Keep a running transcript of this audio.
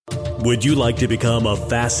Would you like to become a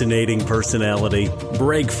fascinating personality,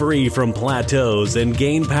 break free from plateaus, and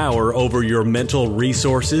gain power over your mental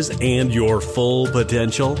resources and your full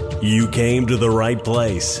potential? You came to the right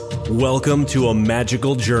place. Welcome to a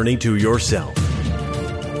magical journey to yourself.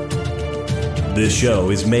 This show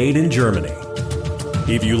is made in Germany.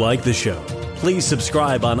 If you like the show, please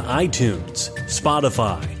subscribe on iTunes,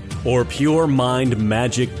 Spotify, or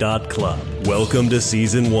PureMindMagic.club. Welcome to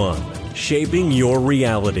Season 1, Shaping Your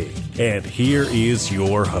Reality. And here is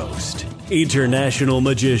your host, international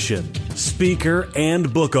magician, speaker,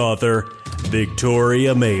 and book author,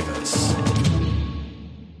 Victoria Mavis.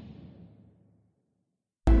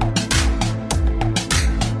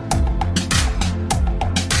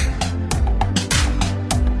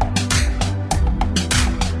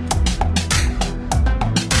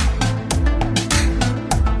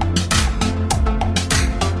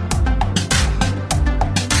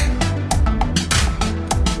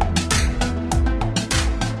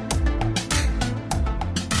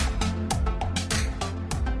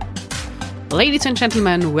 Ladies and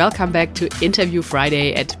gentlemen, welcome back to Interview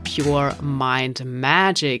Friday at Pure Mind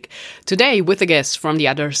Magic. Today with a guest from the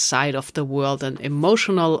other side of the world, an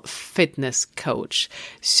emotional fitness coach.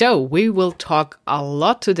 So we will talk a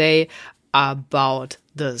lot today about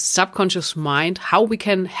the subconscious mind, how we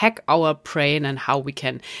can hack our brain and how we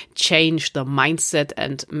can change the mindset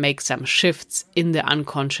and make some shifts in the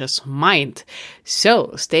unconscious mind.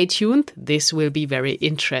 So stay tuned. This will be very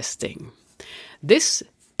interesting. This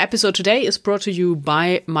episode today is brought to you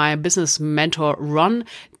by my business mentor, Ron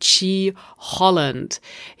G. Holland.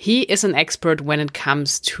 He is an expert when it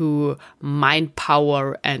comes to mind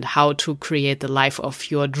power and how to create the life of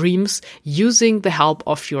your dreams using the help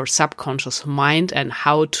of your subconscious mind and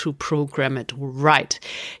how to program it right.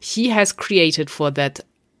 He has created for that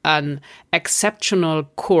an exceptional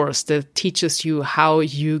course that teaches you how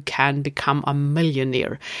you can become a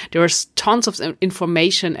millionaire. There's tons of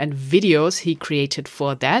information and videos he created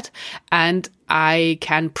for that, and I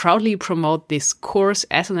can proudly promote this course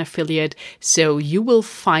as an affiliate, so you will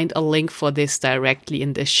find a link for this directly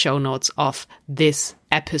in the show notes of this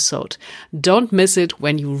episode. Don't miss it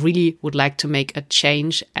when you really would like to make a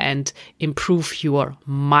change and improve your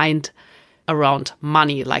mind around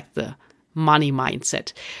money, like the money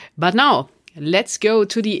mindset. But now let's go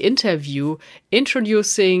to the interview,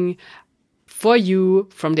 introducing for you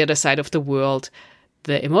from the other side of the world,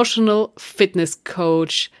 the emotional fitness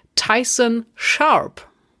coach, Tyson Sharp.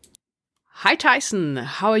 Hi, Tyson.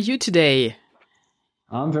 How are you today?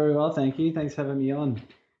 I'm very well, thank you. Thanks for having me on.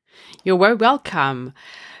 You're very welcome.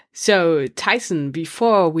 So, Tyson,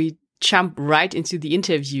 before we jump right into the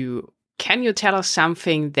interview, can you tell us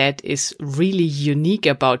something that is really unique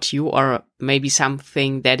about you, or maybe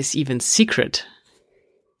something that is even secret?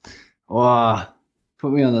 Oh,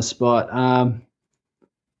 put me on the spot.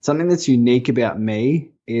 Something that's unique about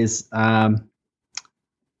me is obviously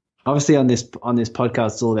on this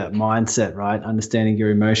podcast, it's all about mindset, right? Understanding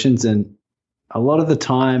your emotions. And a lot of the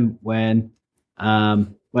time when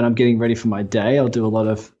I'm getting ready for my day, I'll do a lot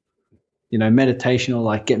of, meditation or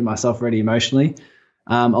like getting myself ready emotionally.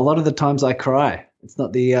 A lot of the times I cry. It's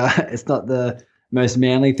not the most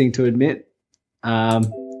manly thing to admit.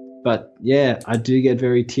 But yeah, I do get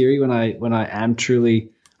very teary when I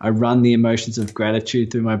run the emotions of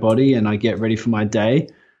gratitude through my body and I get ready for my day.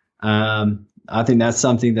 I think that's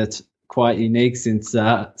something that's quite unique since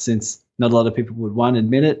not a lot of people would, one,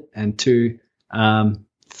 admit it, and two,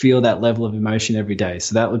 feel that level of emotion every day.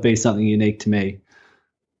 So that would be something unique to me.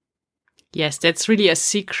 Yes, that's really a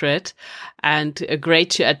secret, and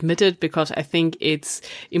great to admit it, because I think it's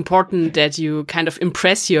important that you kind of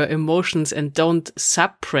impress your emotions and don't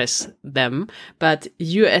suppress them. But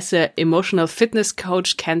you as an emotional fitness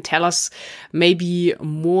coach can tell us maybe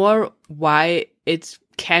more why it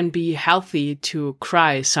can be healthy to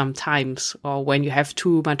cry sometimes, or when you have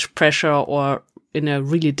too much pressure or in a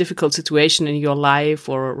really difficult situation in your life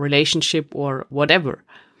or relationship or whatever.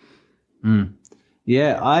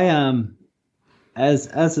 Yeah, I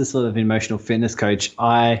as a sort of emotional fitness coach,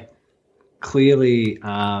 I clearly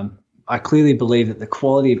believe that the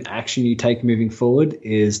quality of action you take moving forward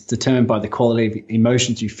is determined by the quality of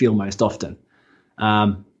emotions you feel most often.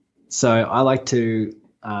 So I like to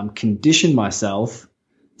condition myself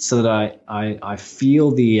so that I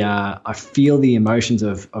feel the emotions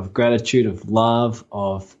of gratitude, of love,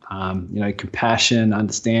 of compassion,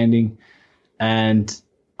 understanding, and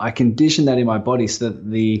I condition that in my body so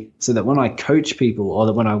that when I coach people, or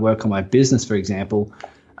that when I work on my business, for example,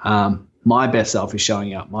 my best self is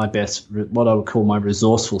showing up. My best, what I would call my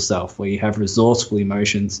resourceful self, where you have resourceful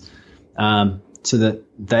emotions, so that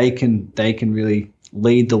they can really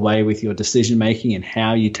lead the way with your decision making and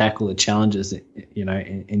how you tackle the challenges,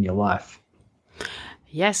 in your life.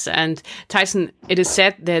 Yes, and Tyson, it is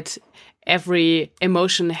said that every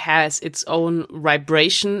emotion has its own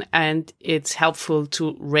vibration, and it's helpful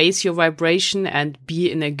to raise your vibration and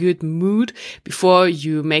be in a good mood before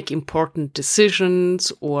you make important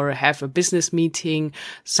decisions or have a business meeting,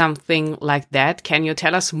 something like that. Can you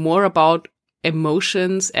tell us more about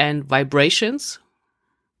emotions and vibrations?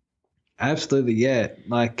 Absolutely, yeah.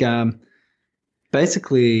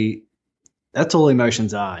 Basically, that's all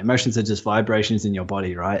emotions are. Emotions are just vibrations in your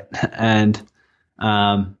body, right? And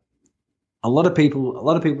a lot of people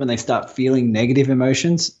when they start feeling negative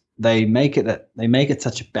emotions, they make it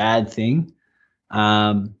such a bad thing,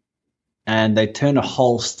 and they turn a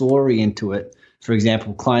whole story into it. For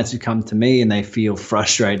example, clients who come to me and they feel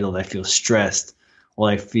frustrated or they feel stressed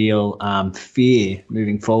or they feel fear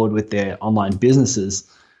moving forward with their online businesses.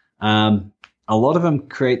 A lot of them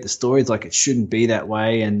create the stories like it shouldn't be that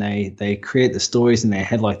way, and they create the stories in their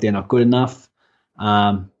head like they're not good enough,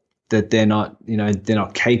 that they're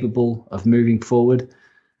not capable of moving forward.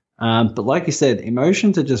 But like you said,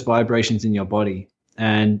 emotions are just vibrations in your body,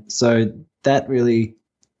 and so that really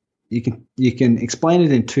you can explain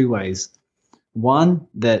it in two ways. One,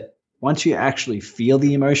 that once you actually feel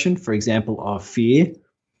the emotion, for example, of fear,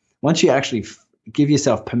 once you actually give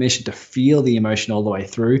yourself permission to feel the emotion all the way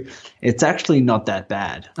through, it's actually not that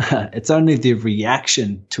bad. It's only the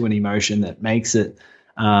reaction to an emotion that makes it,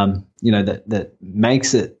 that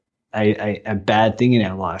makes it a bad thing in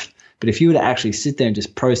our life. But if you were to actually sit there and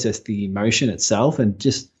just process the emotion itself and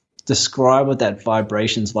just describe what that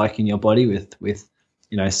vibration's like in your body with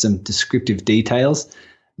some descriptive details,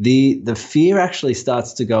 the fear actually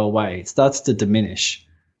starts to go away. It starts to diminish.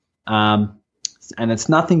 And it's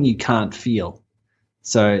nothing you can't feel.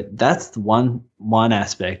 So that's the one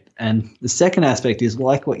aspect. And the second aspect is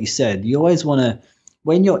like what you said. You always want to,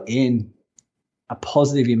 when you're in a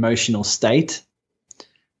positive emotional state,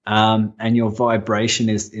 and your vibration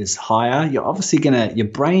is higher, you're obviously your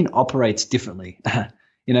brain operates differently.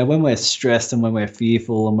 When we're stressed and when we're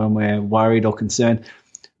fearful and when we're worried or concerned,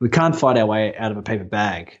 we can't fight our way out of a paper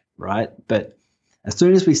bag, right? But as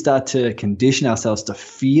soon as we start to condition ourselves to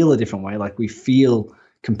feel a different way, like we feel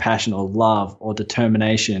compassion or love or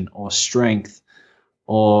determination or strength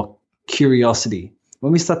or curiosity,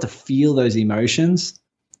 when we start to feel those emotions,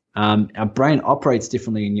 our brain operates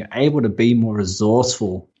differently, and you're able to be more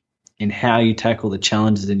resourceful in how you tackle the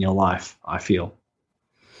challenges in your life, I feel.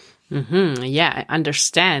 Yeah, I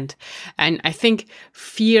understand. And I think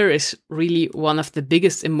fear is really one of the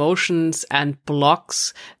biggest emotions and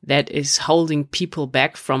blocks that is holding people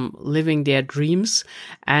back from living their dreams.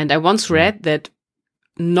 And I once read that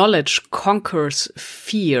knowledge conquers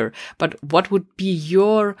fear. But what would be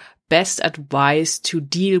your best advice to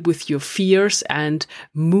deal with your fears and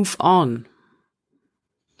move on?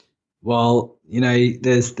 Well,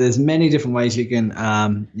 there's many different ways you can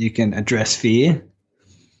address fear.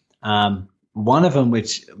 One of them,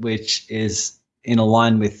 which is in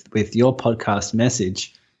line with your podcast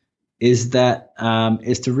message, is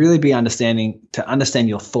to really be understand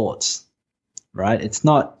your thoughts, right? It's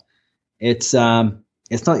not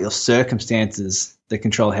your circumstances that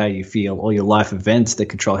control how you feel or your life events that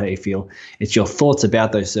control how you feel. It's your thoughts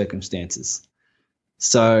about those circumstances.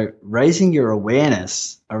 So raising your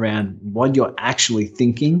awareness around what you're actually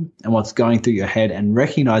thinking and what's going through your head, and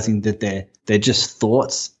recognizing that they're just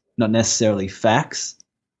thoughts, not necessarily facts,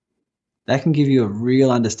 that can give you a real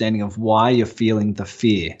understanding of why you're feeling the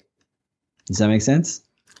fear. Does that make sense?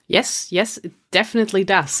 Yes, it definitely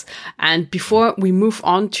does. And before we move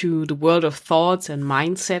on to the world of thoughts and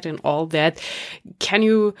mindset and all that, can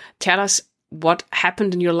you tell us what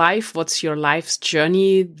happened in your life? What's your life's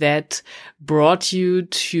journey that brought you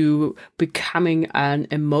to becoming an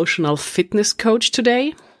emotional fitness coach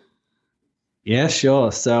today? Yeah,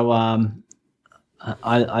 sure. So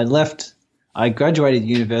I graduated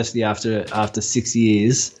university after 6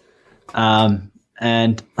 years.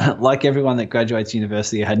 And like everyone that graduates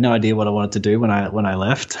university, I had no idea what I wanted to do when I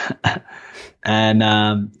left.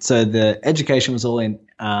 And so the education was all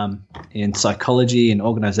in psychology and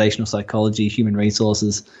organizational psychology, human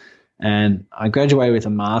resources. And I graduated with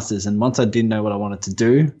a master's. And once I didn't know what I wanted to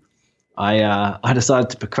do, I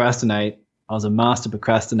decided to procrastinate. I was a master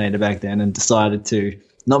procrastinator back then, and decided to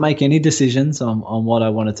not make any decisions on what I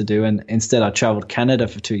wanted to do. And instead, I traveled Canada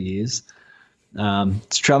for 2 years.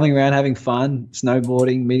 Just traveling around, having fun,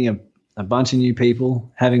 snowboarding, meeting a bunch of new people,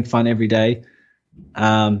 having fun every day.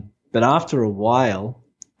 But after a while,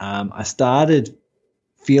 I started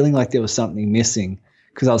feeling like there was something missing,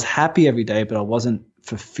 because I was happy every day, but I wasn't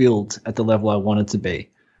fulfilled at the level I wanted to be.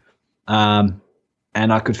 And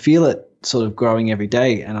I could feel it sort of growing every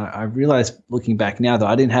day. And I realized looking back now that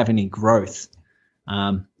I didn't have any growth.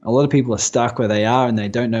 A lot of people are stuck where they are and they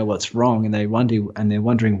don't know what's wrong, and they're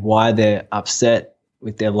wondering why they're upset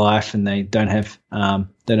with their life and they don't have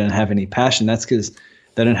any passion. That's because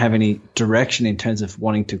they don't have any direction in terms of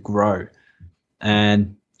wanting to grow.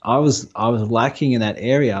 And I was lacking in that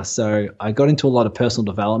area. So I got into a lot of personal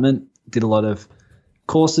development, did a lot of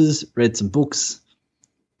courses, read some books,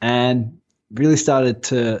 and really started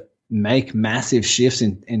to make massive shifts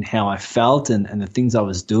in how I felt and the things I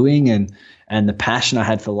was doing and the passion I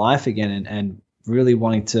had for life again, and really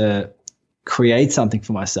wanting to create something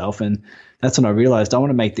for myself. And that's when I realized I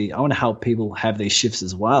want to help people have these shifts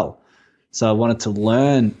as well. So I wanted to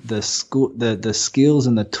learn the skills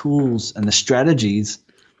and the tools and the strategies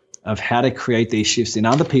of how to create these shifts in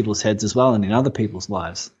other people's heads as well and in other people's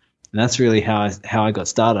lives. And that's really how I got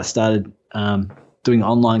started. I started doing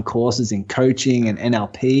online courses in coaching and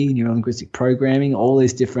NLP, neuro-linguistic programming, all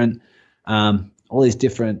these different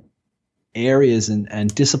areas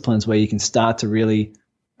and disciplines where you can start to really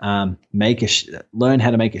learn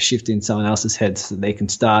how to make a shift in someone else's head so they can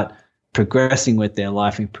start progressing with their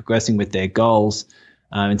life and progressing with their goals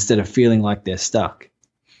instead of feeling like they're stuck.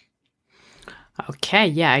 Okay,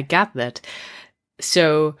 yeah, I got that.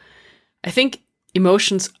 So I think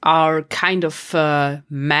emotions are kind of a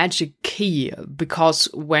magic key, because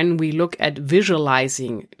when we look at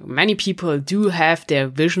visualizing, many people do have their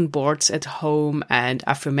vision boards at home and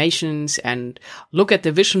affirmations and look at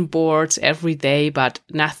the vision boards every day, but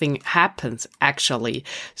nothing happens actually.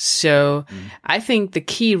 So I think the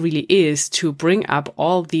key really is to bring up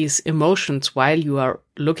all these emotions while you are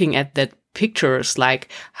looking at that pictures, like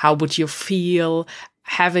how would you feel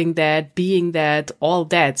having that, being that, all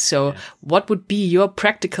that. So what would be your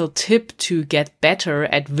practical tip to get better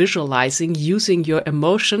at visualizing using your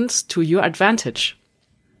emotions to your advantage?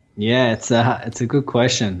 Yeah, it's a good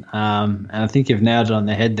question. And I think you've nailed it on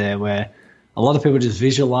the head there, where a lot of people just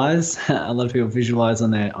visualize. A lot of people visualize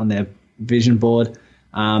on their vision board.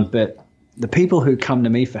 But the people who come to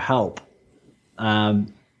me for help,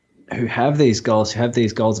 who have these goals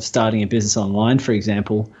of starting a business online, for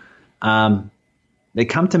example, they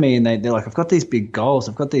come to me and they're like, I've got these big goals,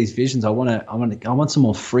 I've got these visions, I want some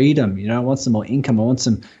more freedom, I want some more income, I want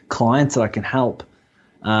some clients that I can help,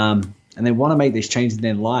 and they want to make these changes in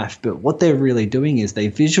their life. But what they're really doing is they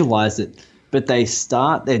visualize it, but they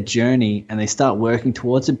start their journey and they start working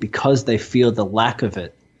towards it because they feel the lack of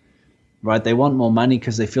it, right? They want more money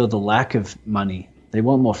because they feel the lack of money. They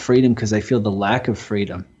want more freedom because they feel the lack of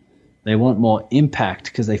freedom. They want more impact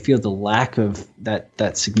because they feel the lack of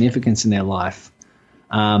that significance in their life.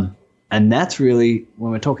 And that's really,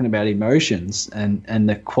 when we're talking about emotions and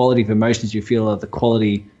the quality of emotions you feel or the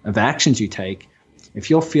quality of actions you take, if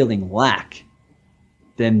you're feeling lack,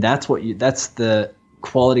 then that's the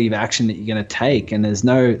quality of action that you're going to take. And there's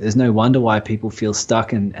no wonder why people feel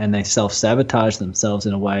stuck and they self-sabotage themselves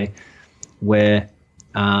in a way where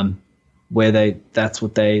that's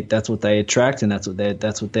what they attract, and that's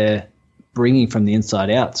what they're bringing from the inside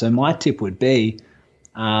out. So my tip would be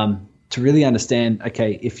to really understand,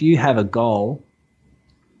 okay, if you have a goal,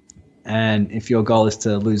 and if your goal is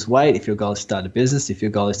to lose weight, if your goal is to start a business, if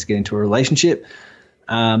your goal is to get into a relationship,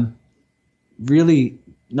 really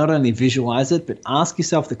not only visualize it, but ask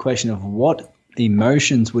yourself the question of what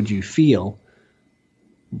emotions would you feel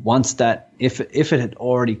once if it had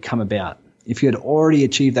already come about. If you had already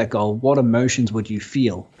achieved that goal, what emotions would you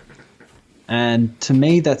feel? And to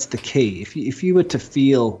me, that's the key. If you were to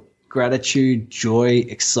feel gratitude, joy,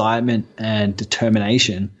 excitement, and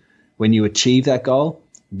determination when you achieve that goal,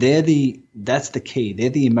 that's the key. They're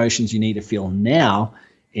the emotions you need to feel now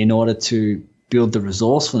in order to build the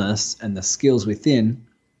resourcefulness and the skills within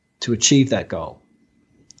to achieve that goal.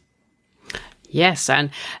 Yes,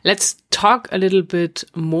 and let's talk a little bit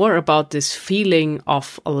more about this feeling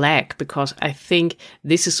of lack, because I think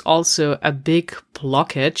this is also a big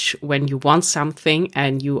blockage when you want something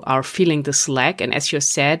and you are feeling this lack. And as you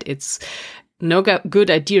said, it's no good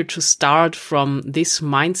idea to start from this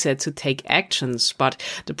mindset to take actions. But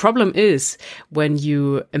the problem is when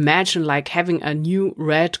you imagine like having a new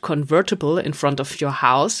red convertible in front of your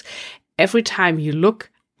house, every time you look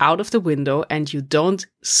out of the window and you don't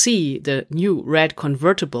see the new red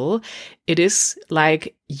convertible, it is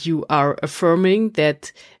like you are affirming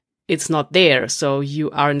that it's not there. So you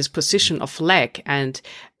are in this position of lack. And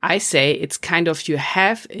I say it's kind of, you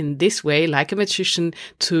have in this way, like a magician,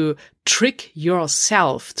 to trick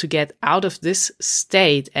yourself to get out of this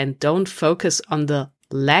state and don't focus on the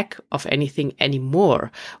lack of anything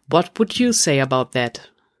anymore. What would you say about that?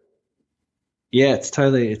 Yeah, it's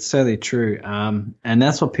totally true. And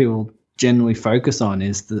that's what people generally focus on,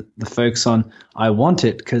 is the focus on, I want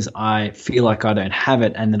it because I feel like I don't have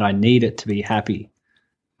it and that I need it to be happy.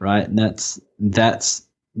 Right. And that's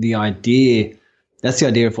the idea. That's the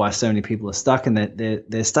idea of why so many people are stuck, and that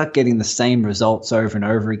they're stuck getting the same results over and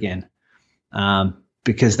over again,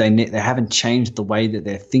 because they haven't changed the way that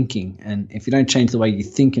they're thinking. And if you don't change the way you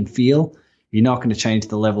think and feel, you're not going to change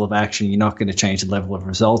the level of action. You're not going to change the level of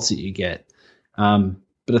results that you get.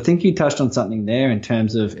 But I think you touched on something there in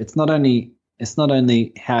terms of it's not only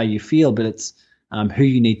how you feel, but it's who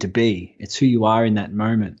you need to be. It's who you are in that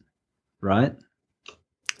moment, right?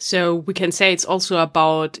 So we can say it's also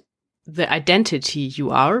about the identity you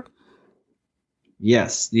are.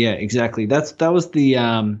 Yes, yeah, exactly. That was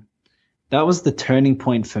the turning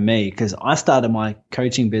point for me, because I started my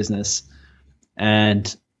coaching business,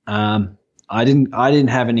 and I didn't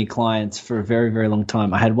have any clients for a very, very long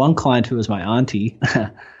time. I had one client who was my auntie.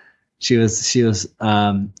 she was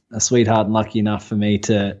a sweetheart and lucky enough for me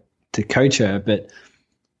to coach her. But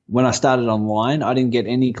when I started online, I didn't get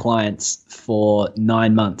any clients for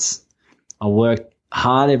 9 months. I worked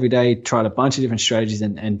hard every day, tried a bunch of different strategies,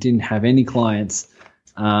 and didn't have any clients.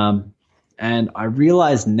 And I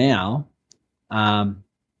realize now the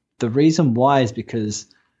reason why is because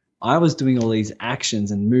I was doing all these actions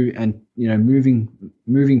and moving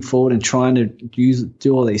forward and trying to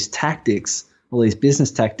do all these tactics, all these business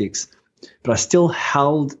tactics, but I still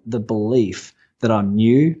held the belief that I'm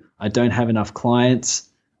new, I don't have enough clients,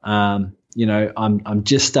 I'm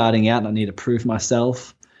just starting out and I need to prove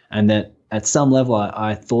myself, and that at some level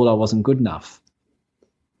I thought I wasn't good enough.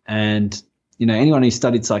 And anyone who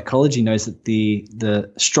studied psychology knows that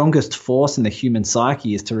the strongest force in the human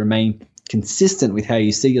psyche is to remain consistent with how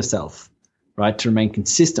you see yourself, right? To remain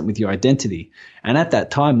consistent with your identity. And at that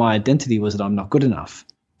time, my identity was that I'm not good enough.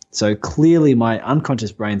 So clearly my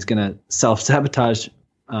unconscious brain is going to self-sabotage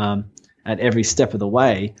at every step of the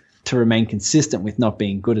way to remain consistent with not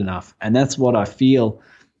being good enough. And that's what I feel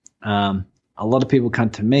a lot of people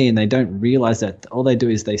come to me and they don't realize that all they do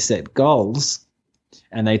is they set goals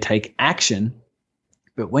and they take action.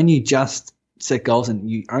 But when you just set goals and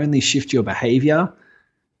you only shift your behavior,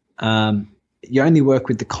 you only work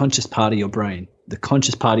with the conscious part of your brain, the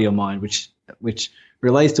conscious part of your mind, which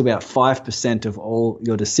relates to about 5% of all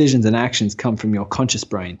your decisions and actions come from your conscious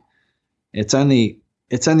brain. It's only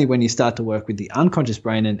when you start to work with the unconscious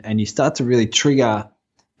brain and you start to really trigger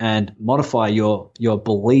and modify your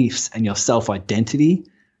beliefs and your self-identity,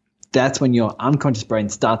 that's when your unconscious brain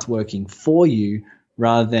starts working for you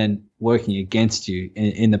rather than working against you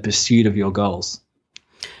in the pursuit of your goals.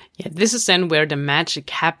 Yeah, this is then where the magic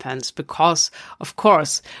happens, because, of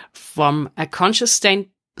course, from a conscious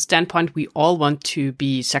standpoint, we all want to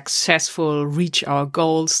be successful, reach our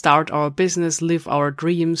goals, start our business, live our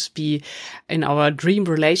dreams, be in our dream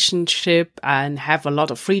relationship and have a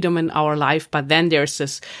lot of freedom in our life. But then there's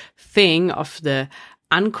this thing of the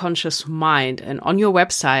unconscious mind. And on your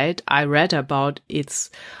website, I read about it's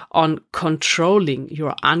on controlling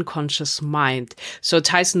your unconscious mind. So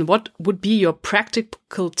Tyson, what would be your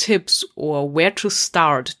practical tips or where to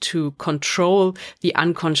start to control the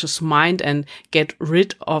unconscious mind and get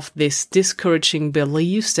rid of these discouraging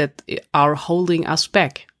beliefs that are holding us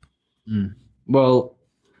back? Well,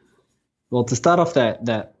 to start off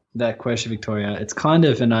that question, Victoria, it's kind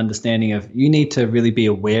of an understanding of you need to really be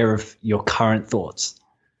aware of your current thoughts,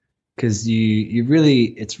 because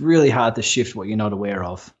it's really hard to shift what you're not aware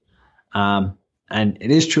of. And it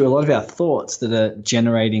is true, a lot of our thoughts that are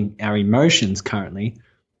generating our emotions currently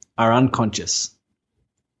are unconscious.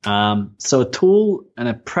 So a tool and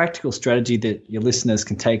a practical strategy that your listeners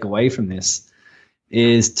can take away from this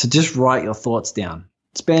is to just write your thoughts down.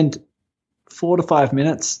 Spend 4 to 5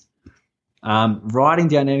 minutes writing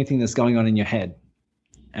down anything that's going on in your head.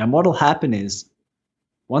 And what will happen is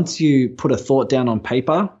once you put a thought down on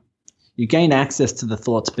paper, you gain access to the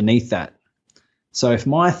thoughts beneath that. So if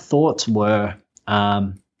my thoughts were,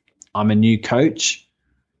 I'm a new coach,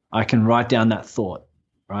 I can write down that thought,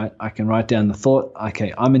 right? I can write down the thought,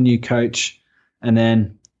 okay, I'm a new coach. And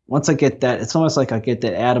then once I get that, it's almost like I get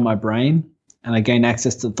that out of my brain and I gain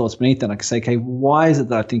access to the thoughts beneath that. I can say, okay, why is it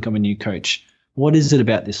that I think I'm a new coach? What is it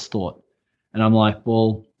about this thought? And I'm like,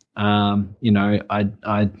 well, I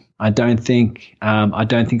don't think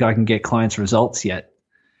I can get clients results yet.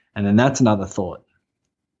 And then that's another thought.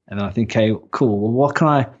 And then I think, okay, cool. Well,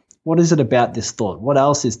 what is it about this thought? What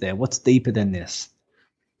else is there? What's deeper than this?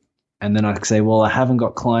 And then I say, well, I haven't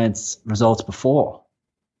got clients results before.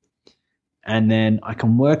 And then I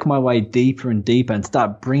can work my way deeper and deeper and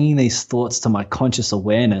start bringing these thoughts to my conscious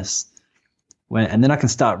awareness. And then I can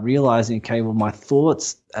start realizing, okay, well, my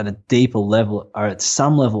thoughts at a deeper level are at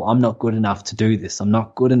some level, I'm not good enough to do this. I'm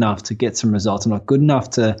not good enough to get some results. I'm not good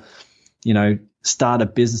enough to, start a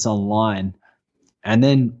business online. And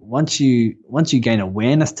then once you gain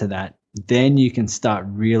awareness to that, then you can start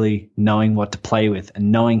really knowing what to play with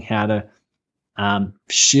and knowing how to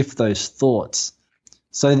shift those thoughts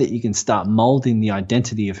so that you can start molding the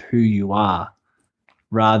identity of who you are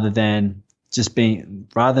rather than just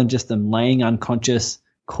them laying unconscious,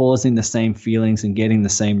 causing the same feelings and getting the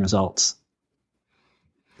same results.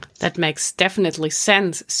 That makes definitely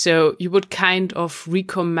sense. So you would kind of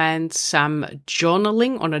recommend some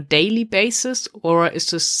journaling on a daily basis, or is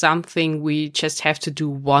this something we just have to do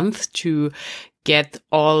once to get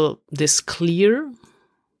all this clear?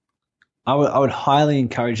 I would highly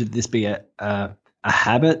encourage that this be a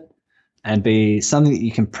habit and be something that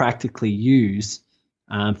you can practically use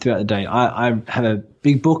throughout the day. I have a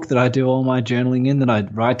big book that I do all my journaling in, that I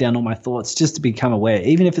write down all my thoughts just to become aware,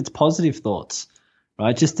 even if it's positive thoughts,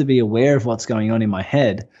 right? Just to be aware of what's going on in my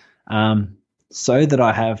head, so that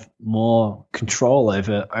I have more control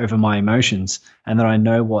over my emotions and that I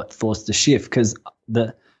know what thoughts to shift. Because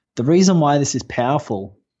the reason why this is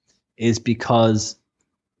powerful is because,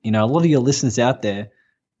 a lot of your listeners out there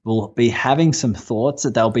will be having some thoughts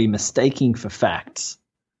that they'll be mistaking for facts.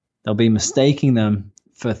 They'll be mistaking them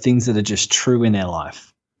for things that are just true in their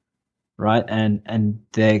life, right? And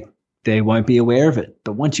they won't be aware of it.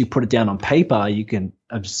 But once you put it down on paper, you can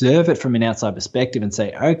observe it from an outside perspective and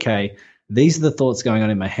say, okay, these are the thoughts going on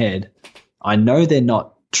in my head. I know they're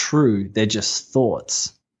not true. They're just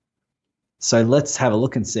thoughts. So let's have a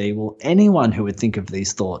look and see, well, anyone who would think of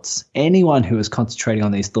these thoughts, anyone who is concentrating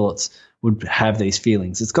on these thoughts would have these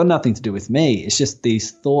feelings. It's got nothing to do with me. It's just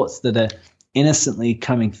these thoughts that are innocently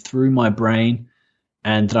coming through my brain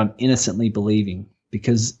and that I'm innocently believing.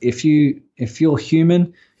 Because if you're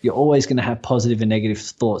human, you're always going to have positive and negative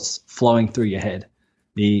thoughts flowing through your head.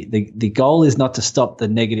 The goal is not to stop the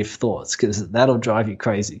negative thoughts, because that'll drive you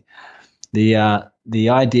crazy. The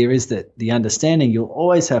idea is that the understanding, you'll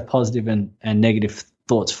always have positive and negative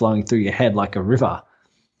thoughts flowing through your head like a river.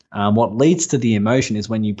 What leads to the emotion is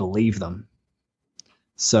when you believe them.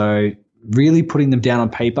 So really putting them down on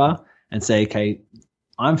paper and say, okay,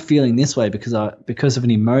 I'm feeling this way because of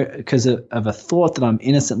a thought that I'm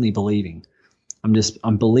innocently believing.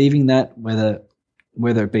 I'm believing that whether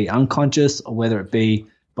it be unconscious or whether it be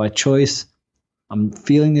by choice, I'm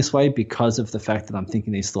feeling this way because of the fact that I'm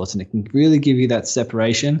thinking these thoughts, and it can really give you that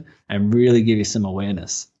separation and really give you some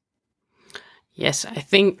awareness. Yes, I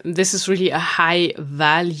think this is really a high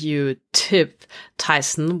value tip,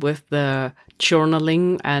 Tyson, with the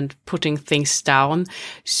journaling and putting things down.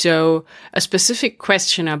 So a specific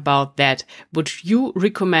question about that, would you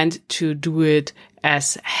recommend to do it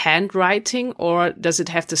as handwriting, or does it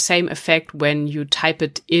have the same effect when you type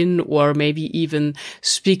it in or maybe even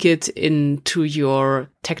speak it into your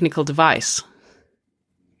technical device?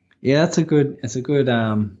 Yeah, that's a good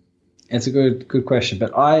question.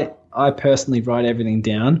 But I personally write everything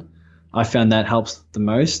down. I found that helps the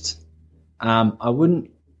most. I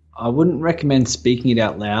wouldn't recommend speaking it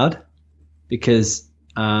out loud because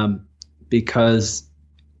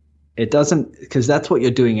it doesn't, because that's what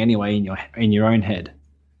you're doing anyway in your own head.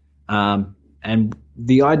 And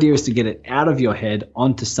the idea is to get it out of your head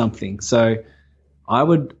onto something. So I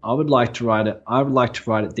would like to write it. I would like to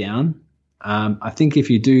write it down. I think if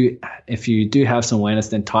you do have some awareness,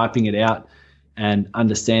 then typing it out and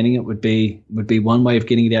understanding it would be one way of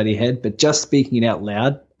getting it out of your head. But just speaking it out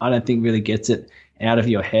loud, I don't think really gets it out of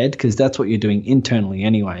your head, because that's what you're doing internally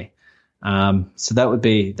anyway. So that would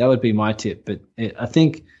be my tip. But I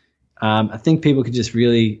think people could just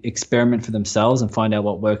really experiment for themselves and find out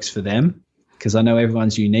what works for them, because I know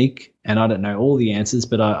everyone's unique and I don't know all the answers,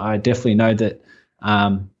 but I definitely know that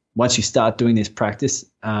once you start doing this practice,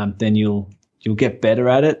 then you'll get better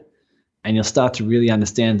at it, and you'll start to really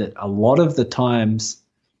understand that a lot of the times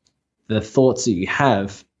the thoughts that you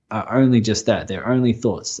have are only just that. They're only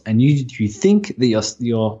thoughts. And you think that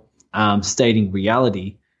you're stating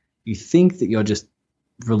reality. You think that you're just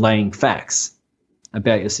relaying facts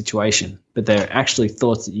about your situation, but they're actually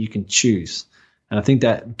thoughts that you can choose. And I think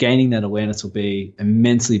that gaining that awareness will be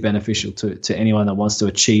immensely beneficial to anyone that wants to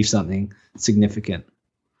achieve something significant.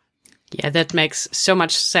 Yeah, that makes so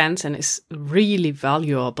much sense and is really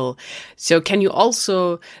valuable. So can you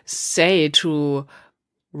also say, to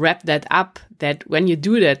wrap that up, that when you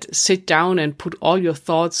do that, sit down and put all your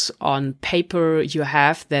thoughts on paper, you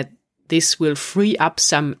have that this will free up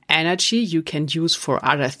some energy you can use for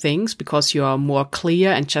other things because you are more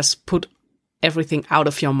clear and just put everything out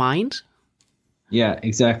of your mind? Yeah,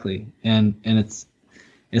 exactly. And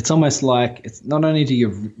it's almost like, it's not only do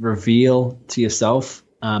you reveal to yourself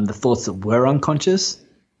the thoughts that were unconscious,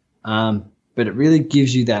 but it really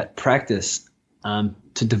gives you that practice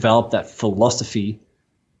to develop that philosophy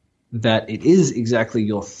that it is exactly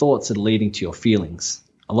your thoughts that are leading to your feelings.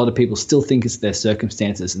 A lot of people still think it's their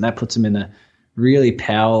circumstances, and that puts them in a really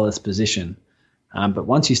powerless position. But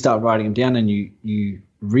once you start writing them down and you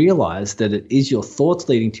realize that it is your thoughts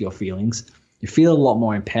leading to your feelings, you feel a lot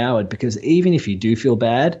more empowered, because even if you do feel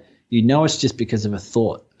bad, you know it's just because of a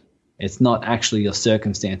thought. It's not actually your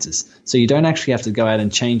circumstances. So you don't actually have to go out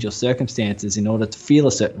and change your circumstances in order to feel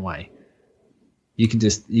a certain way. You can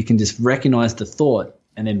just recognize the thought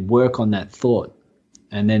and then work on that thought.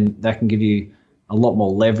 And then that can give you a lot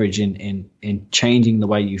more leverage in changing the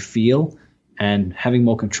way you feel and having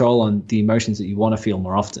more control on the emotions that you want to feel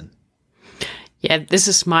more often. Yeah, this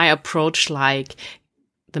is my approach, like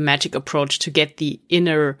the magic approach, to get the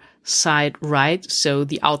inner side right, so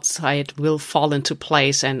the outside will fall into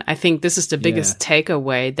place. And I think this is the biggest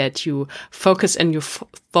takeaway, that you focus on your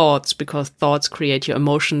thoughts, because thoughts create your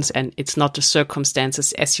emotions, and it's not the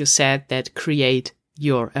circumstances, as you said, that create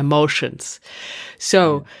your emotions.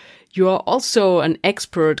 So you are also an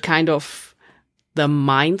expert kind of the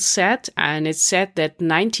mindset, and it's said that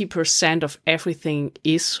 90% of everything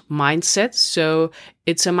is mindset. So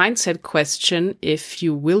it's a mindset question if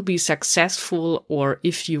you will be successful or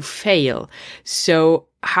if you fail. So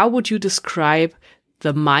how would you describe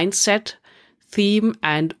the mindset theme,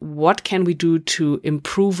 and what can we do to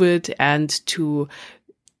improve it and to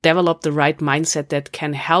develop the right mindset that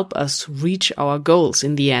can help us reach our goals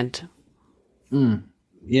in the end?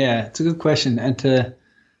 Yeah, it's a good question. And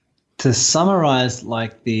to summarize,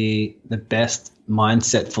 like the best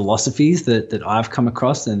mindset philosophies that I've come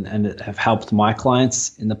across and that have helped my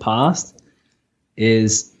clients in the past,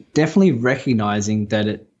 is definitely recognizing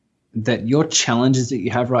that your challenges that you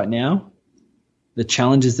have right now, the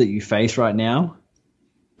challenges that you face right now,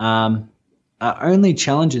 are only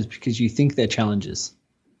challenges because you think they're challenges.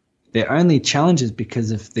 They're only challenges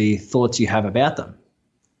because of the thoughts you have about them.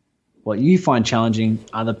 What you find challenging,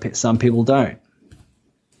 some people don't.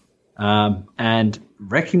 And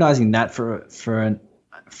recognizing that for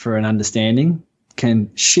an understanding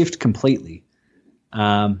can shift completely.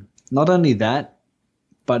 Not only that,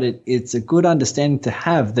 but it's a good understanding to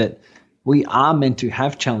have that we are meant to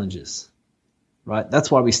have challenges, right? That's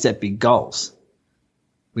why we set big goals.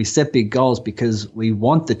 We set big goals because we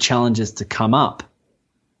want the challenges to come up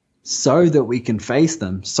so that we can face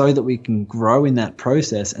them, so that we can grow in that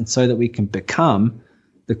process, and so that we can become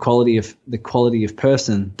the quality of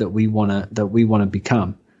person that we want to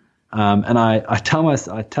become. And I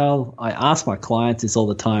ask my clients this all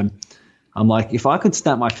the time. I'm like, if I could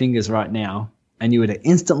snap my fingers right now and you were to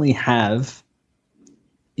instantly have,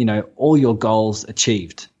 all your goals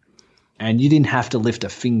achieved, and you didn't have to lift a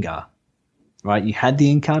finger, right? You had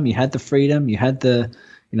the income, you had the freedom, you had the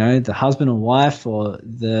husband and wife, or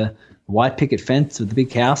the white picket fence with the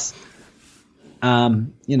big house.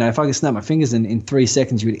 If I could snap my fingers and in 3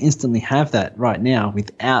 seconds you would instantly have that right now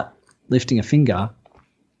without lifting a finger,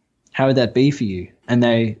 how would that be for you? And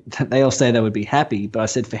they all say they would be happy, but I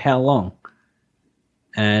said, for how long?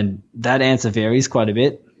 And that answer varies quite a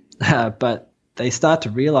bit, but they start to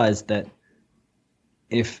realize that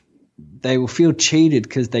if they will feel cheated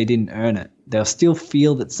because they didn't earn it, they'll still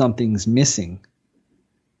feel that something's missing.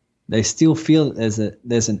 They still feel that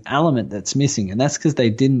there's an element that's missing, and that's because they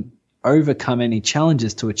didn't overcome any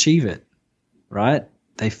challenges to achieve it, right?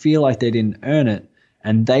 They feel like they didn't earn it,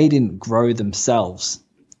 and they didn't grow themselves,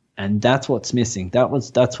 and that's what's missing.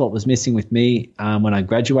 That's what was missing with me when I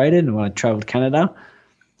graduated and when I traveled Canada,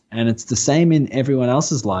 and it's the same in everyone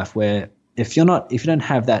else's life. Where if you don't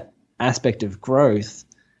have that aspect of growth,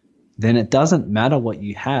 then it doesn't matter what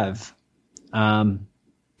you have,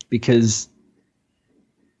 because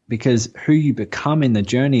who you become in the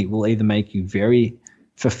journey will either make you very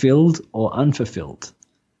fulfilled or unfulfilled.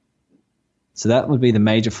 So that would be the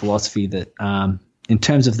major philosophy that, in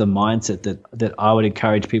terms of the mindset that I would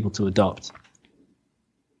encourage people to adopt.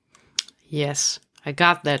 Yes, I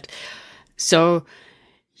got that. So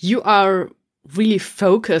you are really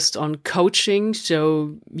focused on coaching.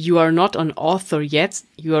 So you are not an author yet.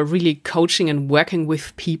 You are really coaching and working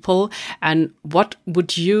with people. And what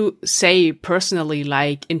would you say personally,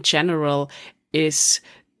 like in general, is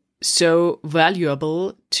so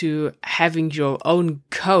valuable to having your own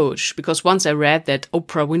coach? Because once I read that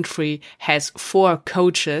Oprah Winfrey has 4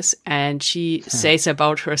 coaches, and she says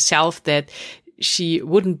about herself that she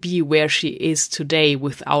wouldn't be where she is today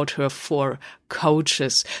without her 4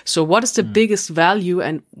 coaches. So what is the biggest value,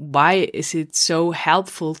 and why is it so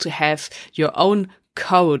helpful to have your own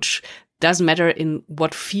coach? Doesn't matter in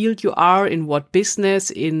what field you are, in what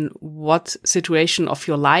business, in what situation of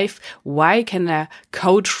your life. Why can a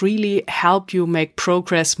coach really help you make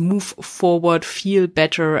progress, move forward, feel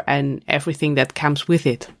better, and everything that comes with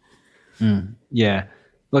it? Yeah.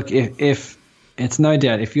 Look, if it's no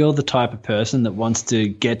doubt, if you're the type of person that wants to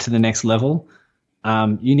get to the next level,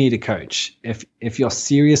 you need a coach. If you're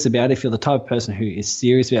serious about it, if you're the type of person who is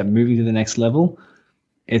serious about moving to the next level,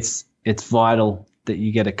 it's vital that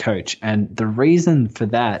you get a coach. And the reason for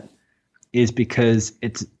that is because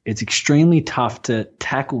it's extremely tough to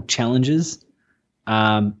tackle challenges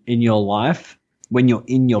in your life when you're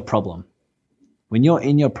in your problem. When you're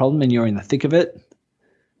in your problem and you're in the thick of it,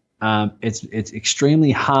 it's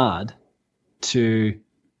extremely hard to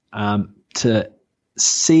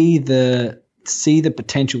see the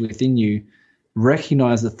potential within you,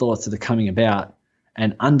 recognize the thoughts that are coming about,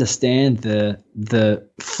 and understand the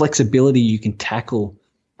flexibility you can tackle.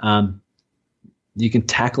 You can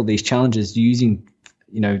tackle these challenges using,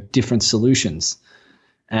 different solutions.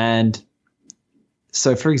 And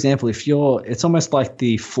so, for example, it's almost like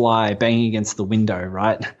the fly banging against the window,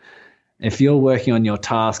 right? If you're working on your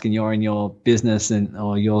task and you're in your business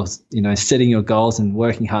or you're, setting your goals and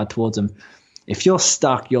working hard towards them, if you're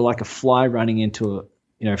stuck, you're like a fly running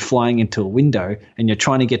flying into a window, and you're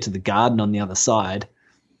trying to get to the garden on the other side.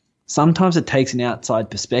 Sometimes it takes an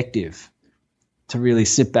outside perspective to really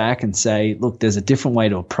sit back and say, look, there's a different way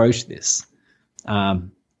to approach this.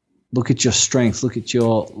 Look at your strengths, look at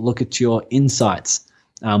your insights,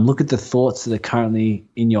 look at the thoughts that are currently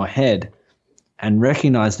in your head, and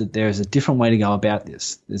recognize that there is a different way to go about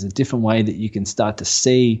this. There's a different way that you can start to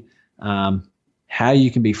see how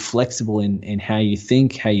you can be flexible in how you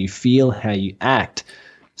think, how you feel, how you act,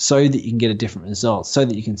 so that you can get a different result, so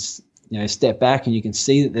that you can step back and you can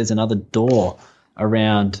see that there's another door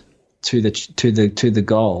around to the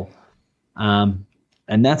goal.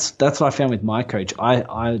 And that's what I found with my coach.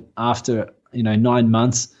 I after 9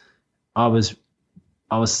 months, I was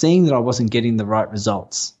seeing that I wasn't getting the right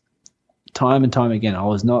results. Time and time again, I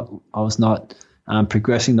was not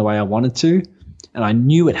progressing the way I wanted to, and I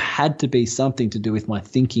knew it had to be something to do with my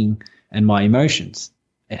thinking and my emotions.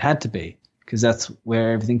 It had to be, because that's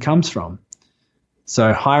where everything comes from.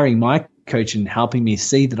 So hiring my coach and helping me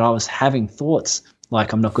see that I was having thoughts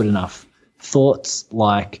like I'm not good enough, thoughts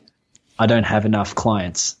like I don't have enough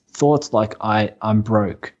clients, thoughts like I'm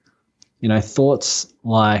broke, thoughts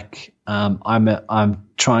like I'm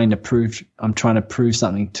trying to prove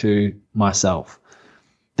something to myself.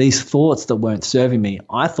 These thoughts that weren't serving me,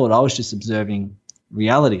 I thought I was just observing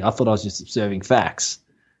reality. I thought I was just observing facts,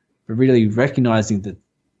 but really recognizing that,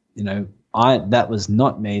 that was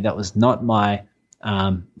not me. That was not my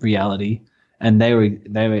reality, and they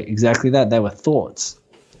were exactly that. They were thoughts.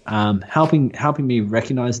 Helping me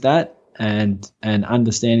recognize that and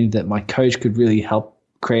understanding that my coach could really help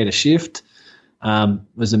create a shift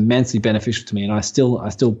was immensely beneficial to me. And I still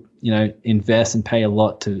invest and pay a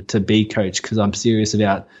lot to be coached, because I'm serious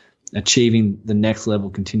about achieving the next level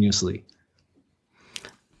continuously.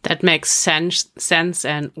 That makes sense,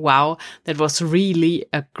 and wow, that was really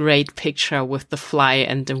a great picture with the fly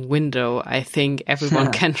and the window. I think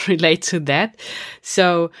everyone can relate to that.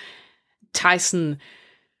 So, Tyson,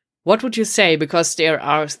 what would you say? Because there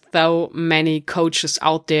are so many coaches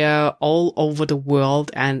out there all over the world,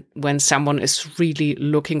 and when someone is really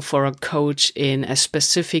looking for a coach in a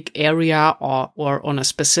specific area or on a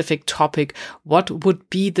specific topic, what would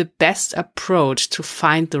be the best approach to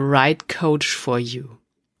find the right coach for you?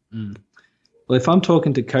 Well, if I'm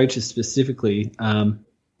talking to coaches specifically,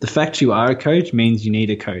 the fact you are a coach means you need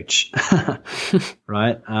a coach,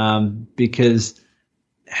 right? Because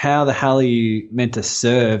how the hell are you meant to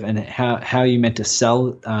serve, and how are you meant to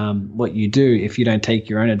sell what you do if you don't take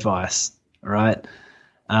your own advice, right?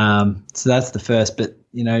 So that's the first. But,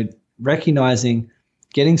 recognizing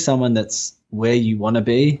getting someone that's where you want to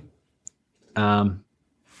be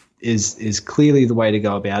is clearly the way to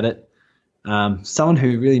go about it. Someone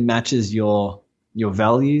who really matches your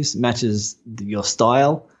values, matches your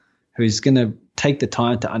style, who's going to take the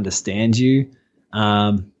time to understand you,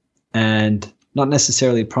 and not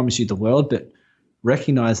necessarily promise you the world, but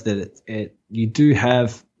recognize that you do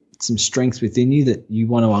have some strengths within you that you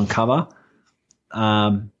want to uncover.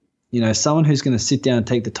 Someone who's going to sit down and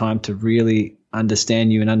take the time to really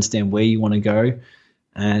understand you and understand where you want to go.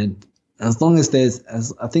 And as long as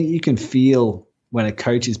I think you can feel when a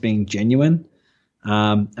coach is being genuine,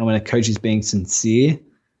 and when a coach is being sincere.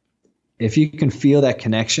 If you can feel that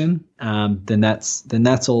connection, then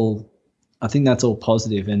that's all. I think that's all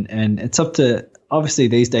positive, and it's up to, obviously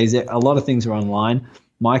these days a lot of things are online.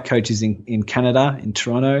 My coach is in Canada, in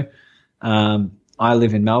Toronto. I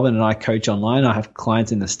live in Melbourne and I coach online. I have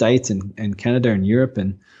clients in the States and Canada and Europe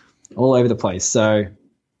and all over the place. So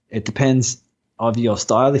it depends of your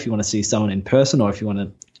style, if you want to see someone in person or if you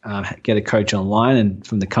want to get a coach online and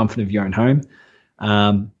from the comfort of your own home.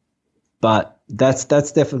 But that's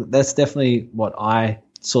definitely what I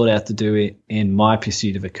sought out to do in my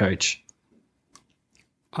pursuit of a coach.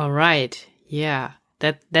 All right. Yeah,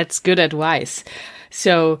 that's good advice.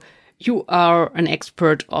 So you are an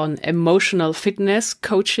expert on emotional fitness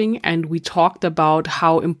coaching, and we talked about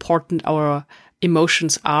how important our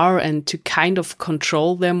emotions are and to kind of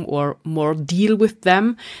control them or more deal with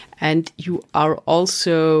them. And you are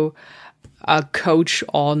also a coach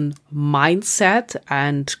on mindset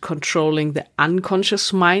and controlling the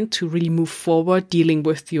unconscious mind to really move forward, dealing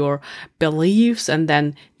with your beliefs and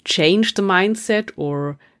then change the mindset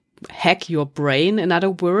or hack your brain, in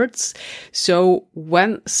other words. So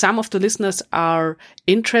when some of the listeners are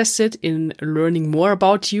interested in learning more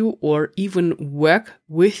about you or even work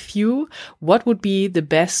with you, what would be the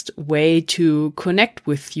best way to connect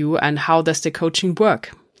with you and how does the coaching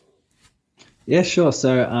work? Yeah, sure.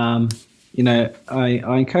 So, I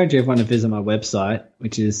encourage everyone to visit my website,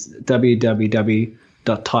 which is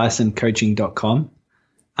www.tysoncoaching.com.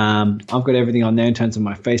 I've got everything on there in terms of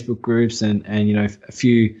my Facebook groups and a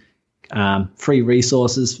few free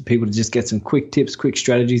resources for people to just get some quick tips, quick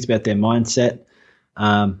strategies about their mindset.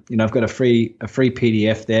 I've got a free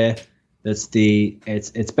PDF there. It's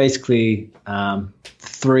basically the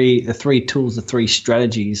three tools, the three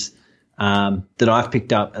strategies that I've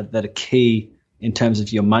picked up that are key in terms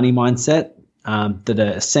of your money mindset, that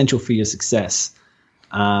are essential for your success.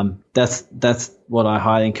 That's what I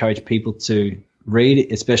highly encourage people to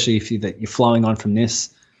read, especially if you're flowing on from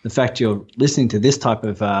this. The fact you're listening to this type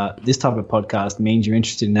of podcast means you're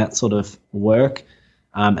interested in that sort of work,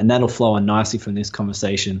 and that'll flow on nicely from this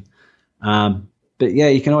conversation. But yeah,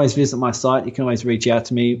 you can always visit my site. You can always reach out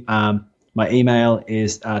to me. My email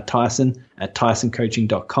is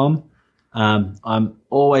tyson@tysoncoaching.com. I'm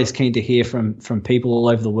always keen to hear from people all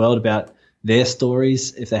over the world about their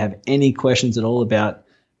stories. If they have any questions at all about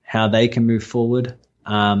how they can move forward,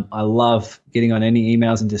 I love getting on any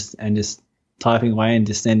emails and just typing away and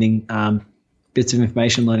just sending bits of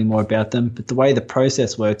information, learning more about them. But the way the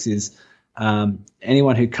process works is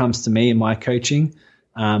anyone who comes to me in my coaching,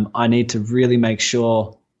 I need to really make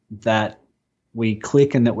sure that we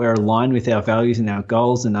click and that we're aligned with our values and our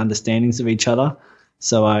goals and understandings of each other.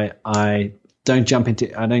 So I don't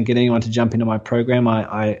get anyone to jump into my program.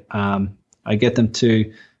 I get them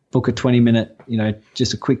to book a 20-minute,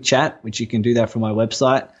 just a quick chat, which you can do that from my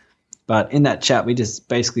website. But in that chat, we just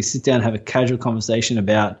basically sit down and have a casual conversation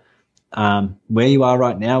about where you are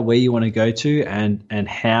right now, where you want to go to, and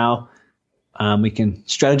how we can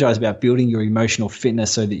strategize about building your emotional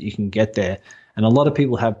fitness so that you can get there. And a lot of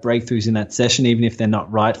people have breakthroughs in that session, even if they're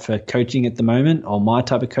not right for coaching at the moment or my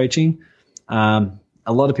type of coaching.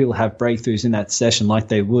 A lot of people have breakthroughs in that session like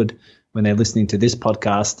they would when they're listening to this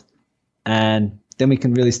podcast. And then we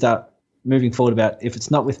can really start moving forward about, if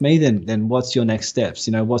it's not with me, then what's your next steps?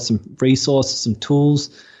 What's some resources, some tools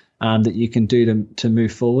that you can do to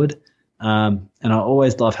move forward. And I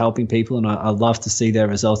always love helping people, and I love to see their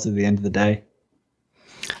results at the end of the day.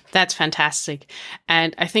 That's fantastic.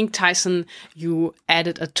 And I think, Tyson, you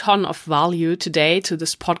added a ton of value today to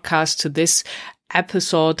this podcast, to this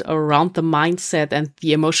episode around the mindset and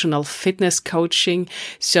the emotional fitness coaching.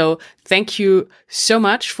 So thank you so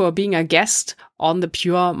much for being a guest on the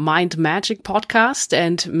Pure Mind Magic podcast,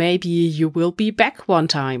 and maybe you will be back one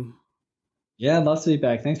time. Yeah, I'd love to be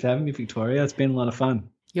back. Thanks for having me, Victoria. It's been a lot of fun.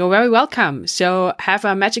 You're very welcome. So have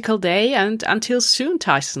a magical day, and until soon,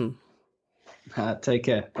 Tyson. Take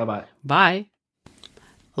care. Bye-bye. Bye.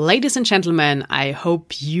 Ladies and gentlemen, I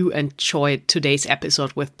hope you enjoyed today's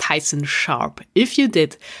episode with Tyson Sharp. If you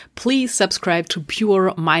did, please subscribe to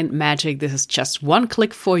Pure Mind Magic. This is just one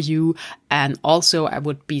click for you. And also, I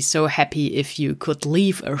would be so happy if you could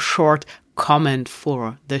leave a short comment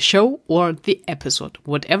for the show or the episode,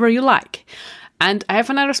 whatever you like. And I have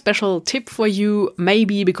another special tip for you.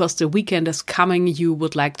 Maybe because the weekend is coming, you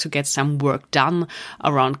would like to get some work done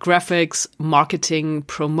around graphics, marketing,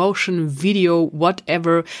 promotion, video,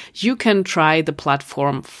 whatever. You can try the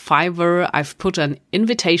platform Fiverr. I've put an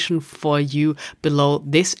invitation for you below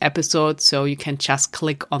this episode, so you can just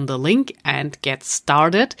click on the link and get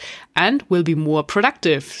started and will be more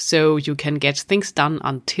productive. So you can get things done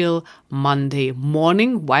until Monday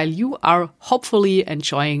morning while you are hopefully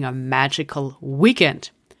enjoying a magical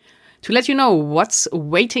weekend. To let you know what's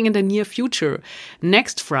waiting in the near future,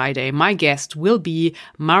 next Friday, my guest will be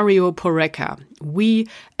Mario Porreca. We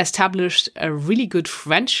established a really good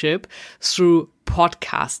friendship through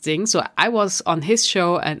podcasting. So I was on his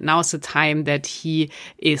show, and now's the time that he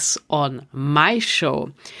is on my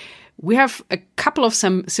show. We have a couple of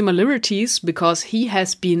some similarities because he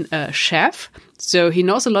has been a chef, so he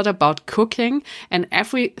knows a lot about cooking, and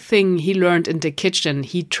everything he learned in the kitchen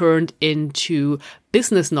he turned into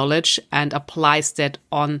business knowledge and applies that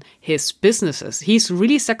on his businesses. He's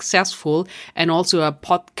really successful and also a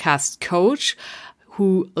podcast coach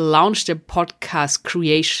who launched a podcast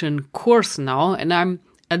creation course now, and I'm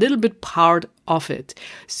a little bit part of it.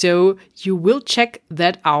 So you will check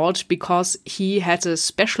that out because he has a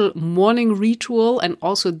special morning ritual and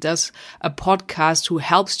also does a podcast who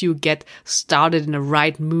helps you get started in the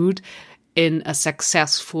right mood in a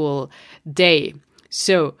successful day.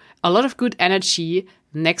 So a lot of good energy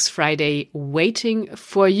next Friday waiting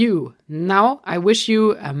for you. Now I wish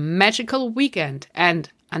you a magical weekend, and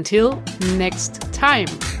until next time,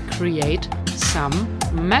 create some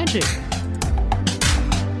magic.